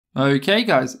Okay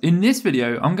guys, in this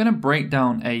video I'm going to break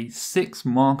down a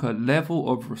 6-marker level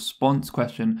of response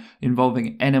question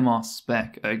involving NMR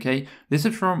spec, okay? This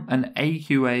is from an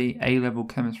AQA A Level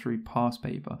Chemistry past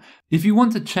paper. If you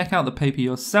want to check out the paper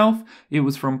yourself, it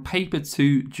was from paper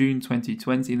 2 June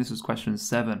 2020, and this was question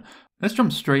 7. Let's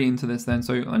jump straight into this then.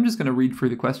 So I'm just going to read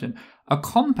through the question. A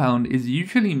compound is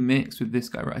usually mixed with this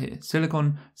guy right here,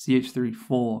 silicon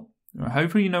CH3-4.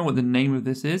 Hopefully you know what the name of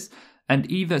this is. And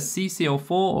either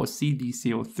CCl4 or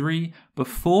CdCl3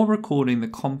 before recording the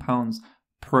compound's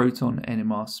proton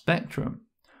NMR spectrum.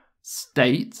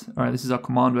 State, all right, this is our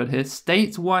command word here,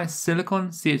 state why silicon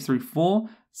CH3-4,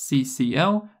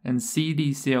 CCl, and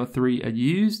CdCl3 are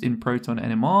used in proton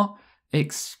NMR.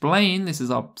 Explain, this is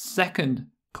our second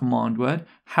command word,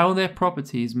 how their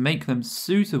properties make them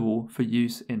suitable for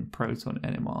use in proton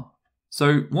NMR.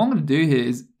 So what I'm going to do here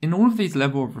is, in all of these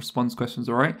level of response questions,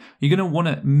 all right, you're going to want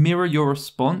to mirror your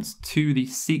response to the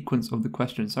sequence of the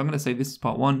question. So I'm going to say this is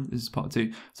part 1, this is part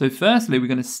 2. So firstly, we're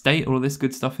going to state all of this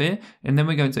good stuff here, and then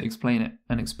we're going to explain it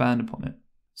and expand upon it.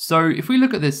 So if we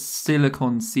look at this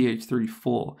silicon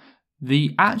CH3-4,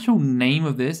 the actual name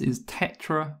of this is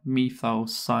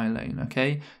tetramethylsilane,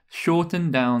 okay?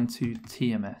 Shortened down to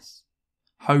TMS.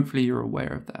 Hopefully you're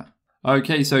aware of that.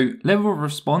 Okay, so level of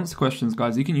response questions,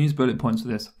 guys, you can use bullet points for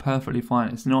this, perfectly fine.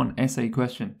 It's not an essay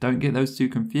question. Don't get those two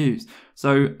confused.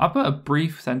 So I put a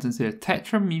brief sentence here,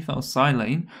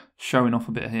 tetramethylsilane, showing off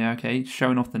a bit here, okay,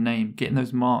 showing off the name, getting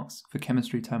those marks for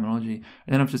chemistry terminology.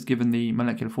 And then I've just given the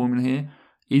molecular formula here,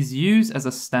 is used as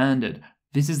a standard.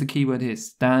 This is the key word here,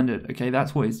 standard, okay,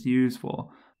 that's what it's used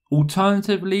for.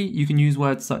 Alternatively, you can use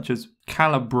words such as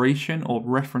calibration or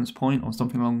reference point or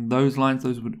something along those lines.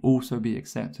 Those would also be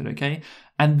accepted, okay?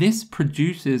 And this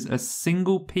produces a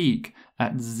single peak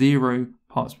at 0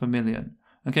 parts per million,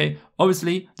 okay?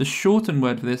 Obviously, the shortened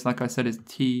word for this, like I said, is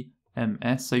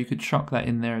TMS, so you could chuck that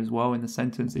in there as well in the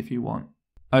sentence if you want.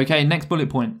 Okay, next bullet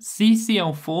point,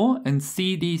 CCl4 and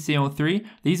CdCl3,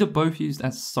 these are both used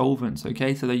as solvents,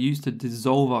 okay? So they're used to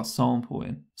dissolve our sample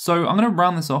in. So I'm going to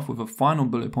round this off with a final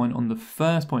bullet point on the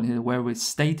first point here where we're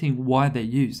stating why they're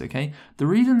used, okay? The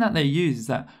reason that they're used is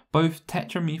that both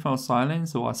tetramethylsilane,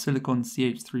 so our silicon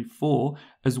CH3-4,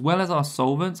 as well as our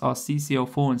solvents, our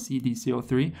CCl4 and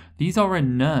CdCl3, these are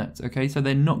inert, okay? So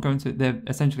they're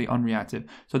essentially unreactive.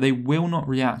 So they will not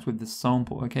react with the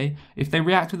sample, okay? If they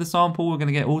react with the sample, we're going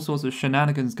to get all sorts of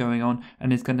shenanigans going on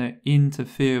and it's going to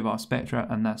interfere with our spectra,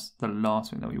 and that's the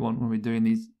last thing that we want when we're doing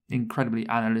these incredibly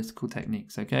analytical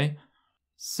techniques, okay?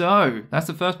 So that's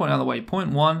the first point out of the way.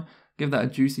 Point 1, give that a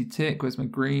juicy tick. Where's my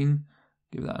green?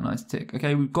 Give that a nice tick.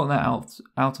 Okay, we've got that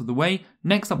out of the way.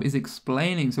 Next up is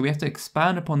explaining. So we have to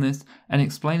expand upon this and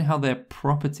explain how their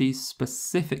properties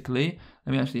specifically,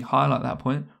 let me actually highlight that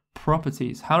point,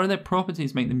 properties. How do their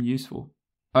properties make them useful?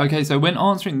 Okay, so when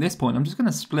answering this point, I'm just going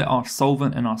to split our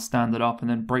solvent and our standard up and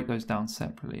then break those down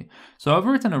separately. So I've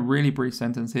written a really brief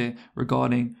sentence here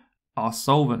regarding our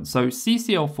solvent. So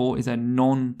CCl4 is a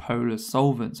non-polar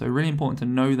solvent, so really important to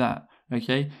know that,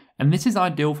 okay? And this is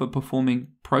ideal for performing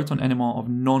proton NMR of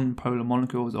non-polar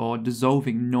molecules or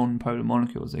dissolving non-polar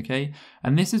molecules, okay?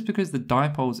 And this is because the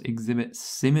dipoles exhibit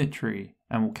symmetry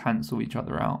and will cancel each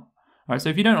other out. All right, so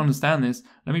if you don't understand this,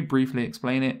 let me briefly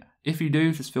explain it. If you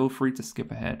do, just feel free to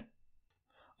skip ahead.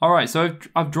 All right, so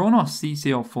I've drawn our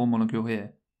CCl4 molecule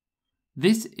here.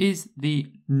 This is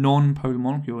the non-polar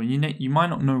molecule, and you might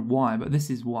not know why, but this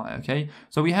is why, okay?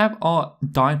 So we have our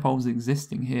dipoles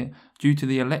existing here due to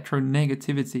the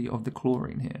electronegativity of the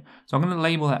chlorine here. So I'm going to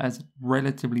label that as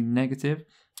relatively negative,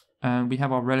 and we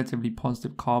have our relatively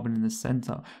positive carbon in the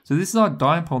center. So this is our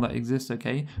dipole that exists,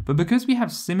 okay? But because we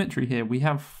have symmetry here, we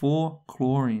have 4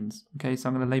 chlorines, okay? So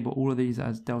I'm going to label all of these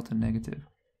as delta negative.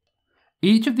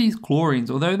 Each of these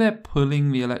chlorines, although they're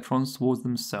pulling the electrons towards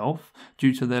themselves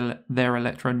due to their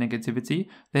electronegativity,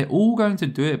 they're all going to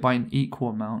do it by an equal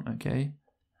amount, okay?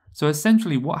 So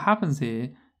essentially what happens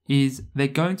here is they're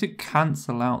going to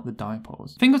cancel out the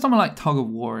dipoles. Think of something like tug of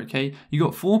war, okay? You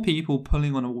got 4 people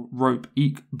pulling on a rope,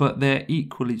 but they're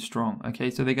equally strong, okay?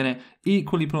 So they're going to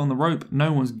equally pull on the rope.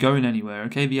 No one's going anywhere,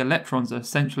 okay? The electrons are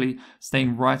essentially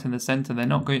staying right in the center. They're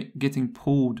not getting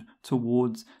pulled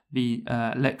towards the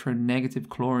electronegative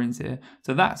chlorines here.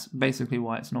 So that's basically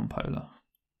why it's non-polar.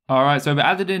 All right, so I've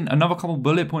added in another couple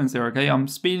bullet points here, okay? I'm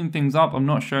speeding things up. I'm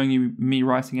not showing you me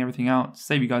writing everything out to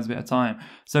save you guys a bit of time.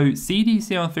 So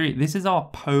CdCl3, this is our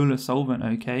polar solvent,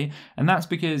 okay? And that's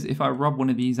because if I rub one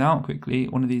of these out quickly,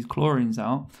 one of these chlorines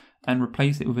out, and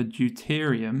replace it with a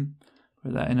deuterium,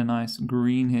 put that in a nice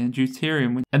green here,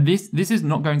 deuterium, and this is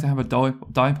not going to have a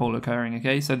dipole occurring,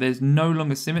 okay? So there's no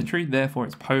longer symmetry, therefore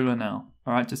it's polar now.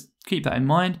 All right, just keep that in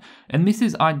mind. And this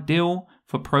is ideal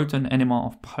for proton NMR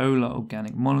of polar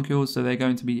organic molecules, so they're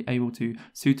going to be able to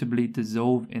suitably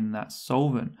dissolve in that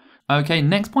solvent. Okay,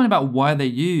 next point about why they're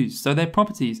used. So their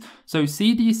properties. So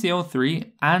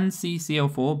CdCl3 and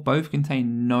CCl4 both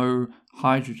contain no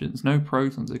hydrogens, no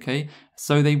protons, okay?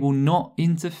 So they will not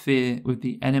interfere with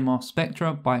the NMR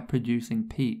spectra by producing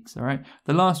peaks, all right?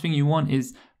 The last thing you want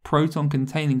is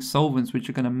proton-containing solvents which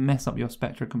are going to mess up your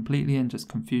spectra completely and just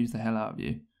confuse the hell out of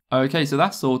you. Okay, so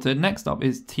that's sorted. Next up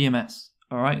is TMS,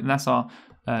 all right? And that's our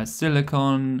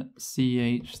silicon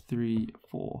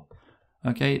CH3,4.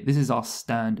 Okay, this is our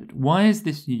standard. Why is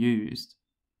this used?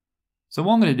 So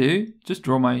what I'm going to do, just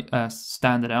draw my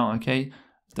standard out, okay?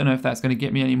 Don't know if that's going to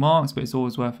get me any marks, but it's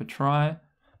always worth a try.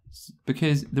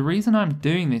 Because the reason I'm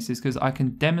doing this is because I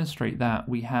can demonstrate that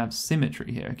we have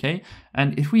symmetry here, okay?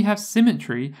 And if we have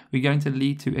symmetry, we're going to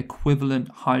lead to equivalent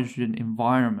hydrogen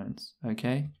environments,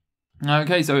 okay?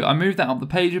 Okay, so I moved that up the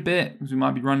page a bit because we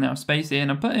might be running out of space here, and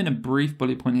I put in a brief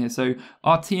bullet point here. So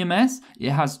our TMS,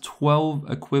 it has 12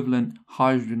 equivalent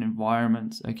hydrogen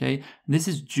environments, okay? This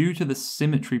is due to the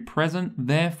symmetry present,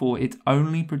 therefore it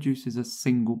only produces a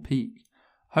single peak.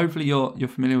 Hopefully you're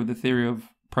familiar with the theory of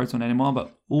proton NMR,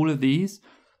 but all of these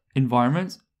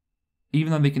environments,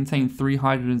 even though they contain 3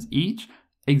 hydrogens each,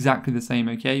 exactly the same,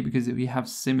 okay? Because if we have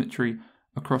symmetry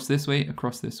across this way,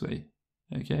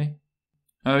 okay?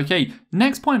 Okay,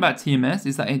 next point about TMS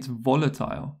is that it's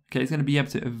volatile. Okay, it's going to be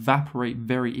able to evaporate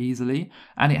very easily,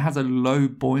 and it has a low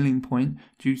boiling point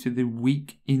due to the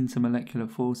weak intermolecular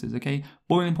forces. Okay,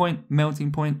 boiling point,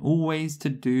 melting point, always to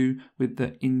do with the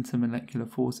intermolecular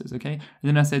forces. Okay, and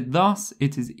then I said, thus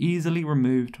it is easily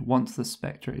removed once the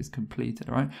spectra is completed.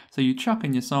 All right, so you chuck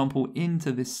in your sample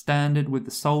into this standard with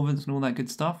the solvents and all that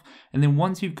good stuff, and then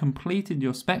once you've completed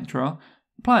your spectra,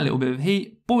 apply a little bit of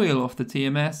heat, boil off the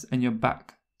TMS, and you're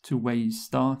back to where you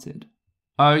started.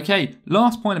 Okay,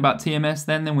 last point about TMS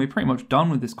then we're pretty much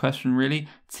done with this question really.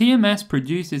 TMS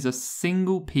produces a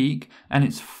single peak and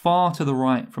it's far to the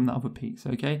right from the other peaks,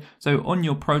 okay? So on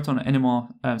your proton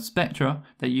NMR spectra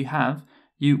that you have,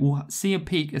 you will see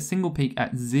a single peak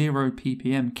at 0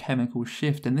 ppm chemical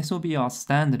shift, and this will be our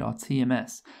standard, our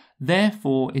TMS.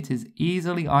 Therefore, it is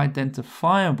easily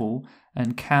identifiable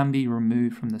and can be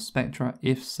removed from the spectra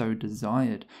if so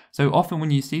desired. So often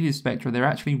when you see these spectra, there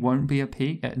actually won't be a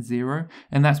peak at 0,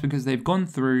 and that's because they've gone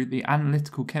through, the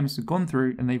analytical chemists have gone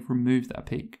through and they've removed that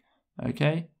peak,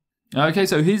 okay? Okay,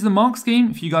 so here's the mark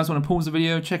scheme. If you guys want to pause the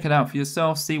video, check it out for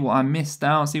yourself, see what I missed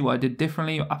out, see what I did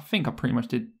differently. I think I pretty much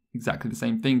did exactly the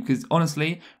same thing, because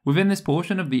honestly, within this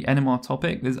portion of the NMR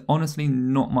topic, there's honestly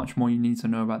not much more you need to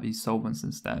know about these solvents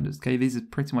and standards, okay? These are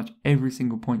pretty much every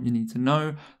single point you need to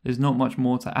know. There's not much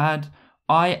more to add.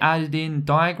 I added in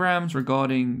diagrams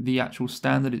regarding the actual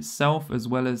standard itself, as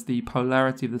well as the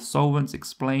polarity of the solvents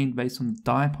explained based on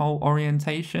dipole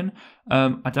orientation.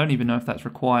 I don't even know if that's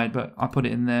required, but I put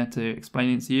it in there to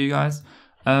explain it to you guys.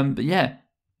 But yeah,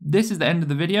 this is the end of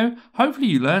the video. Hopefully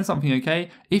you learned something, okay?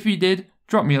 If you did,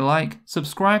 drop me a like,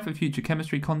 subscribe for future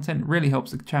chemistry content, really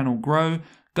helps the channel grow.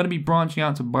 Going to be branching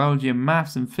out to biology and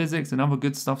maths and physics and other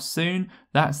good stuff soon.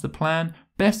 That's the plan.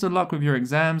 Best of luck with your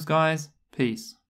exams, guys. Peace.